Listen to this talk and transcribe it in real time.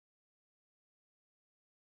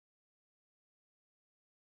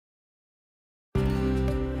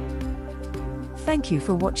Thank you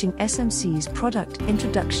for watching SMC's product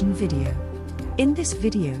introduction video. In this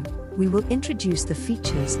video, we will introduce the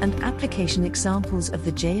features and application examples of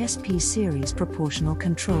the JSP series proportional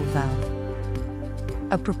control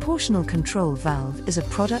valve. A proportional control valve is a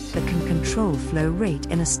product that can control flow rate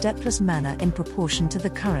in a stepless manner in proportion to the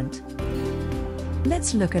current.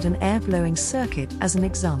 Let's look at an air-blowing circuit as an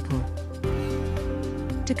example.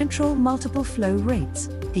 To control multiple flow rates,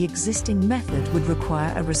 the existing method would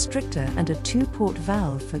require a restrictor and a two-port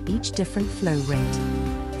valve for each different flow rate.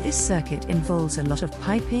 This circuit involves a lot of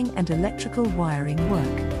piping and electrical wiring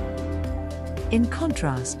work. In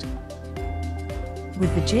contrast,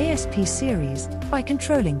 with the JSP series, by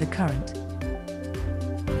controlling the current,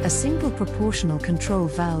 a single proportional control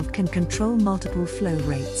valve can control multiple flow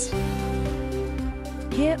rates.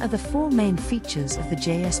 Here are the four main features of the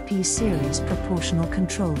JSP series proportional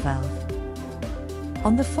control valve.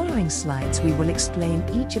 On the following slides we will explain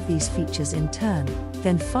each of these features in turn,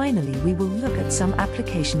 then finally we will look at some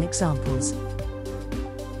application examples.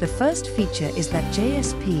 The first feature is that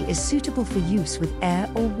JSP is suitable for use with air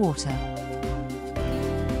or water.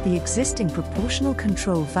 The existing proportional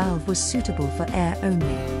control valve was suitable for air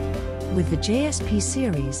only. With the JSP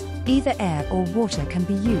series, either air or water can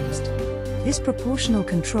be used. This proportional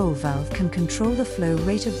control valve can control the flow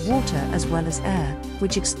rate of water as well as air,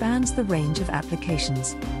 which expands the range of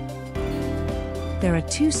applications. There are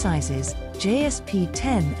two sizes, JSP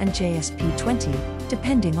 10 and JSP 20,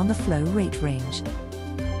 depending on the flow rate range.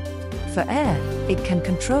 For air, it can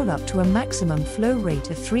control up to a maximum flow rate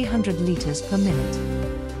of 300 liters per minute.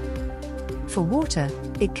 For water,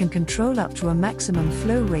 it can control up to a maximum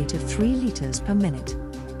flow rate of 3 liters per minute.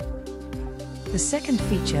 The second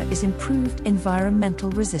feature is improved environmental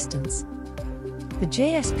resistance. The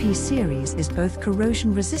JSP series is both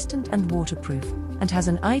corrosion resistant and waterproof, and has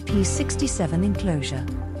an IP67 enclosure.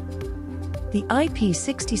 The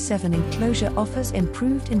IP67 enclosure offers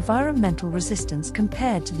improved environmental resistance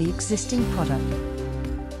compared to the existing product.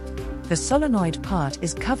 The solenoid part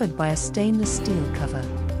is covered by a stainless steel cover.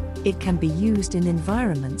 It can be used in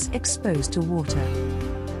environments exposed to water.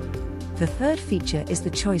 The third feature is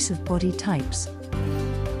the choice of body types.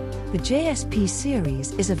 The JSP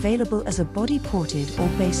series is available as a body-ported or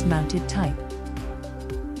base-mounted type.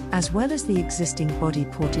 As well as the existing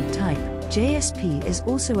body-ported type, JSP is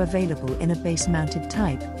also available in a base-mounted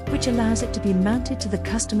type, which allows it to be mounted to the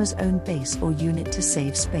customer's own base or unit to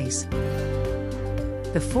save space.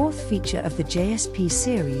 The fourth feature of the JSP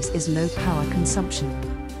series is low power consumption.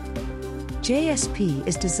 JSP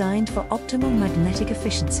is designed for optimal magnetic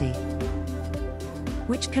efficiency,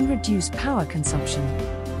 which can reduce power consumption.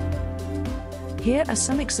 Here are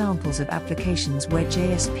some examples of applications where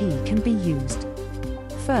JSP can be used.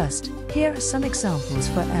 First, here are some examples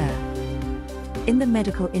for air. In the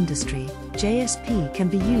medical industry, JSP can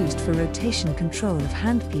be used for rotation control of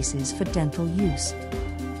handpieces for dental use.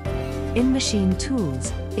 In machine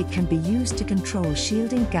tools, it can be used to control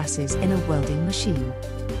shielding gases in a welding machine.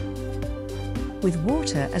 With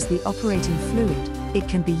water as the operating fluid, it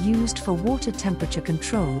can be used for water temperature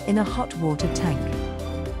control in a hot water tank,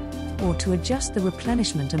 or to adjust the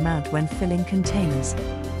replenishment amount when filling containers.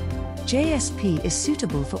 JSP is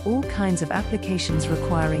suitable for all kinds of applications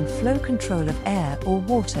requiring flow control of air or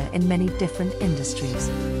water in many different industries.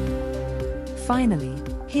 Finally,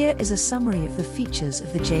 here is a summary of the features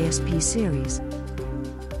of the JSP series.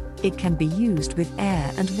 It can be used with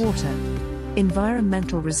air and water.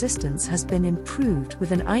 Environmental resistance has been improved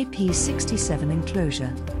with an IP67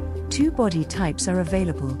 enclosure. Two body types are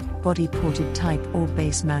available, body-ported type or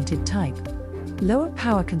base-mounted type. Lower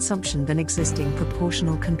power consumption than existing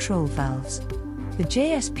proportional control valves. The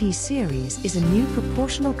JSP series is a new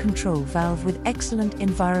proportional control valve with excellent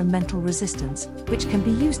environmental resistance, which can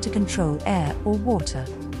be used to control air or water.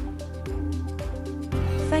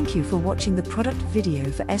 Thank you for watching the product video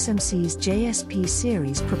for SMC's JSP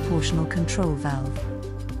series proportional control valve.